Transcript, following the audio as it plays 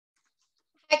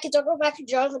Back to Toca Life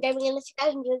World Gaming, and if you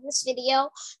guys enjoyed this video,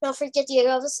 don't forget to give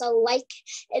us a like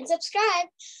and subscribe.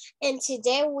 And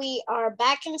today we are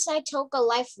back inside Toca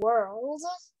Life World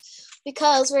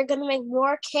because we're gonna make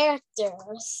more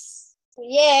characters.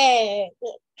 Yeah,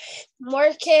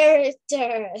 more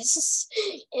characters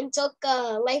in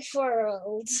Toca Life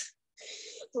World.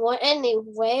 Well,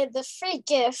 anyway, the free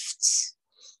gift.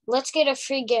 Let's get a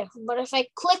free gift. But if I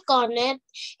click on it,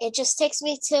 it just takes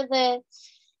me to the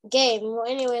game. Well,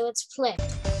 anyway, let's play.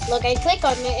 Look, I click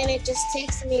on it and it just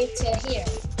takes me to here.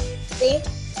 See?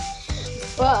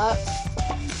 But I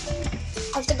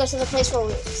have to go to the place where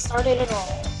we started it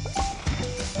all.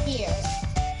 Here.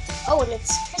 Oh, and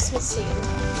it's Christmas scene.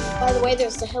 By the way,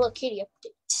 there's the Hello Kitty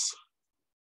update.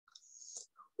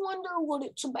 Wonder what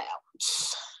it's about.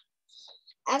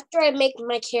 After I make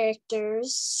my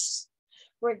characters,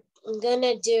 we're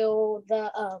gonna do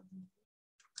the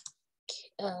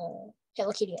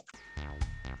Hello Kitty.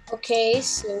 Okay,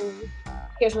 so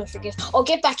here's my free gift. Oh,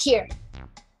 get back here.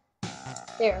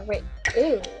 There, right.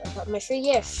 Ooh, I got my free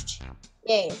gift.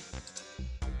 Yay.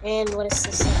 And what is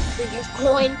this? Free gift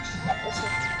coin.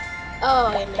 Oh,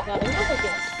 and I got another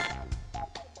gift.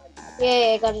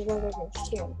 Yay, I got another gift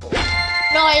here.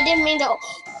 No, I didn't mean to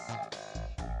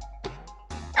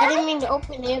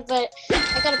open it, but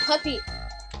I got a puppy.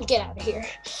 Get out of here.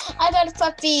 I got a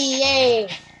puppy, yay.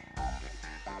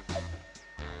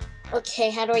 Okay,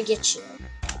 how do I get you?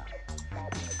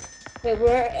 Wait,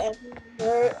 where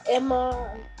am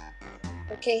I?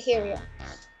 Okay, here we are.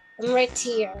 I'm right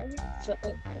here.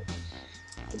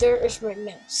 There is my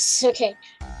mouse. Okay.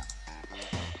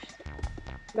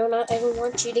 No, not I don't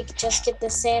want you to just get the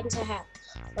Santa hat.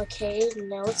 Okay,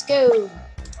 now let's go.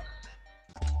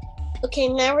 Okay,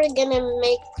 now we're gonna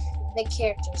make the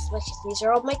characters. These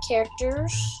are all my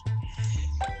characters.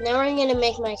 Now we're gonna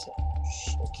make my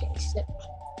characters. Okay, so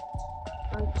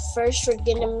first we're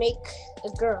gonna make a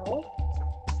girl.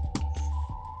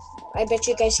 I bet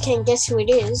you guys can't guess who it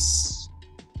is.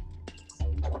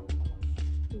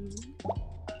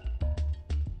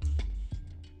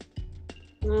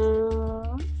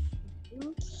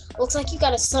 Looks like you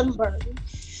got a sunburn.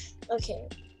 Okay.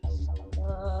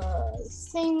 I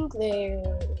think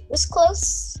they're this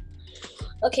close.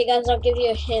 Okay, guys, I'll give you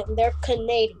a hint. They're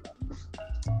Canadian.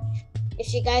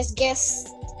 If you guys guessed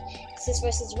SIS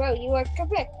versus Row, you are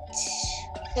correct.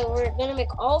 So we're gonna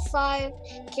make all 5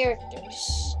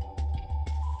 characters.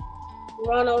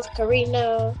 Ronald,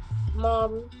 Karina,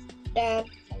 Mom, Dad,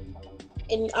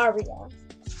 and Aria.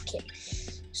 Okay.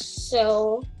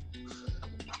 So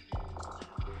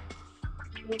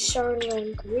I'm starting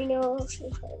on Karina.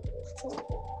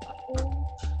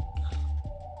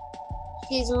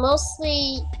 He's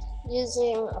mostly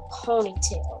using a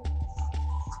ponytail.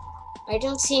 I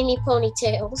don't see any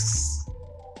ponytails.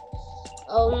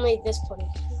 Only this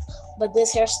ponytail. But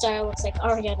this hairstyle looks like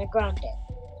Ariana Grande.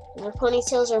 And the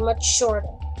ponytails are much shorter.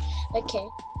 Okay.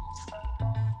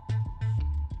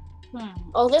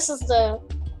 Oh, this is the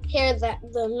hair that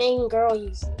the main girl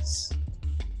uses.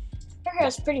 Her hair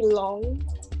is pretty long.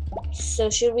 So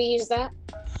should we use that?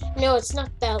 No, it's not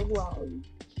that long.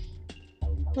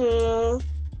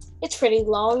 It's pretty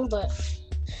long, but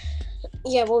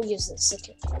yeah, we'll use this.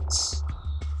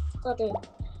 Okay.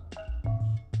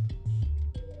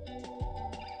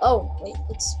 Oh, wait,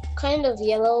 it's kind of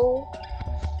yellow.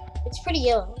 It's pretty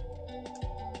yellow.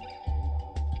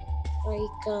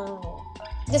 Like,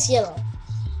 this yellow.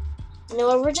 You know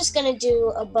what, we're just gonna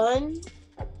do a bun.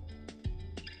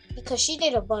 Because she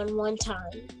did a bun one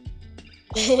time.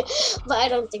 But I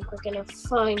don't think we're gonna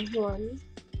find one.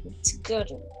 It's good.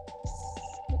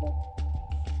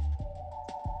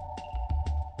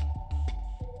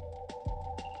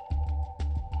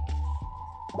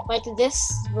 Like this,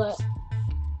 but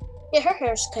yeah, her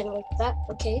hair's kind of like that.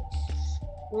 Okay.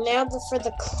 Now for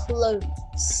the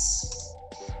clothes.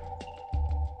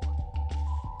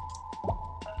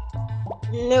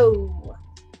 No.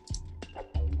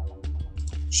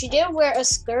 She did wear a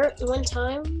skirt one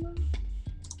time.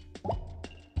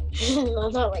 No,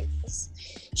 not like this.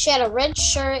 She had a red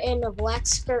shirt and a black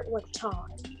skirt one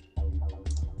time.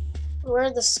 Where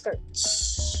are the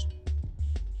skirts?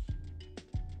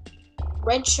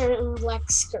 Red shirt and black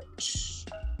skirt.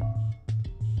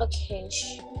 Okay,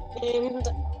 and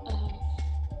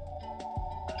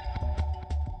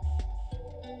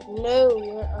no,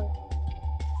 where are?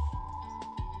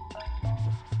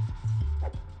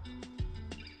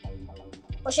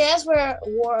 Well, she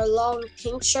wore a long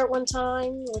pink shirt one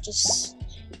time. We'll just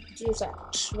do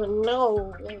that. But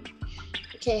no.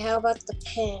 Okay, how about the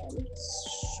pants?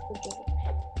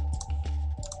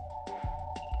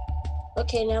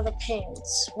 Okay, now the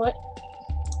pants. What?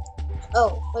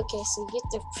 Oh, okay, so get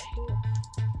the...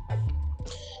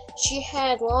 She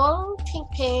had long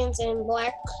pink pants and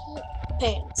black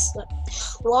pants.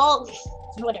 Long,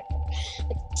 whatever.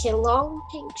 Okay, long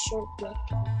pink shirt.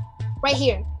 Right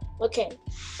here. Okay,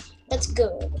 that's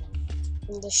good.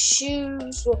 And the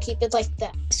shoes, we'll keep it like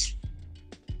that.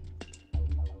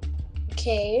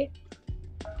 Okay.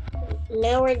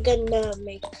 Now we're gonna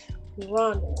make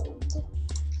Ronald.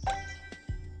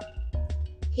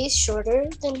 He's shorter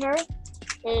than her.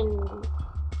 And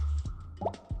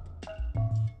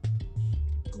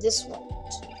this one.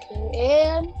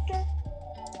 Okay, and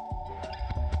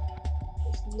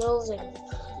nose.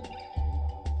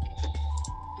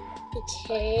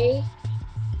 Okay.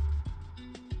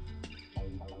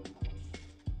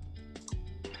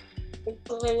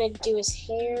 We're gonna do his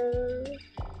hair.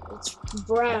 It's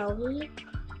brown.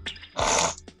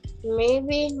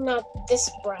 Maybe not this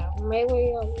brown.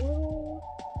 Maybe a little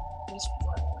this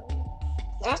brown.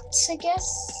 That's, I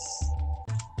guess.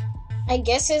 I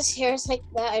guess his hair is like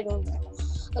that. I don't know.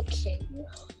 Okay.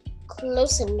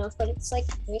 Close enough, but it's like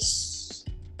this.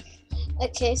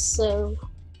 Okay, so.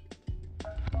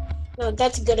 No,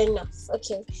 that's good enough.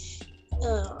 Okay.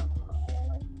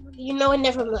 You know what?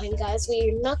 Never mind, guys.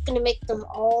 We're not gonna make them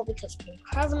all because we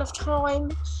don't have enough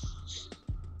time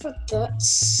for that.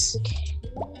 Okay.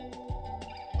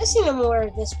 I've seen them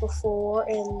wear this before,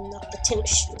 and the tennis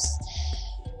shoes.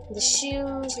 The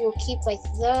shoes we'll keep like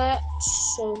that.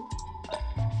 So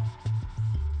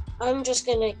I'm just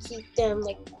gonna keep them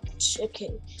like that.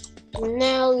 Okay.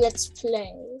 Now let's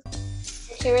play.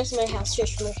 Here's my house.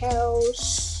 Here's my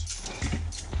house.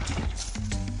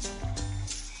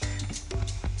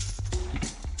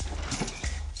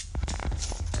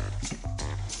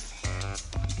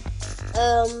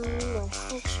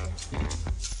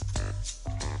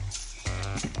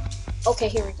 Okay,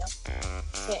 here we go.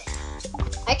 Okay.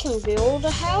 I can build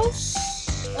a house?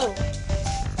 Oh.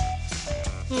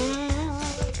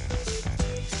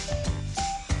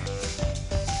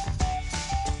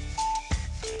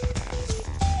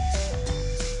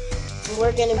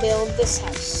 We're gonna build this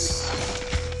house.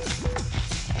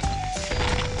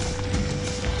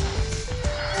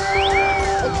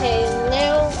 Okay,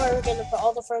 now we're gonna put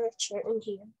all the furniture in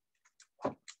here.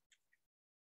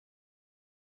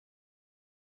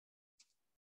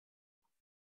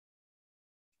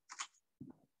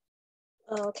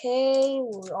 Okay,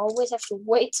 we always have to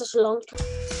wait such a long time.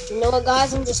 You know what,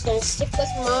 guys? I'm just gonna stick with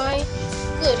my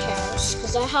good house,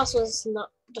 because that house was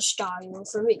not the style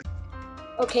for me.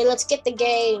 Okay, let's get the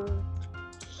game.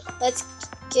 Let's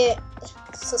get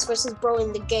Sus versus Bro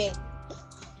in the game.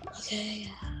 Okay.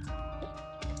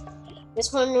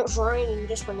 This one is Ryan and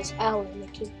this one is Alan. I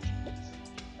can't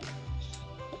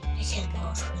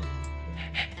both win.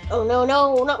 Oh no,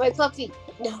 no, not my puppy.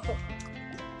 No.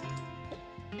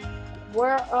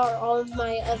 Where are all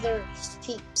my other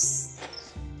peeps?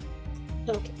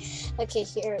 Okay,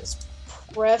 here is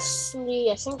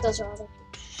Presley. I think those are all.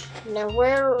 Now,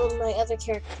 where are my other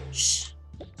characters?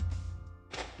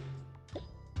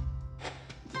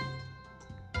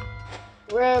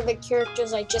 Where are the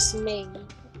characters I just made?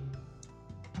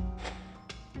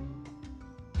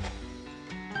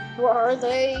 Where are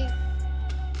they?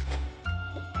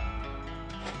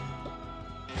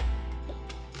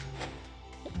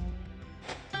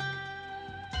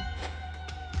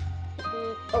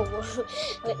 Oh,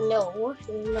 no,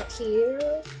 they're not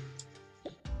here.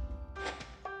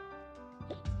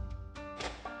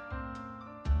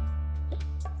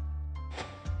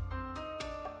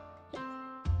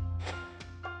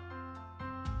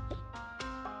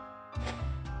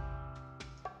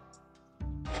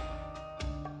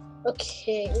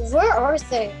 Okay, where are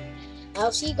they?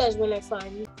 I'll see you guys when I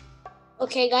find them.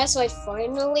 Okay, guys, so I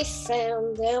finally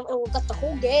found them, and we got the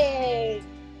whole gang.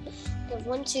 We have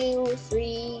 1, 2,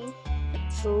 3,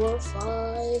 4,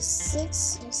 5,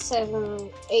 6,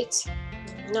 7, 8,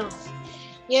 9.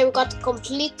 Yeah, we got the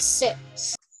complete set.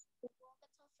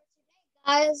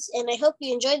 Guys, and I hope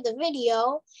you enjoyed the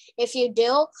video. If you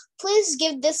do, please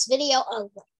give this video a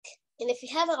like. And if you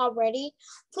haven't already,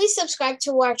 please subscribe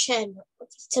to our channel,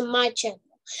 to my channel.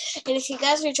 And if you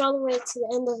guys reach all the way to the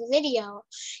end of the video,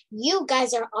 you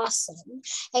guys are awesome.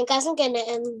 And guys, I'm going to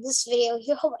end this video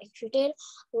here. Hope if you did,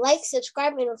 like,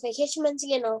 subscribe, and notification bell to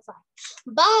get notified.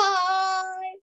 Bye!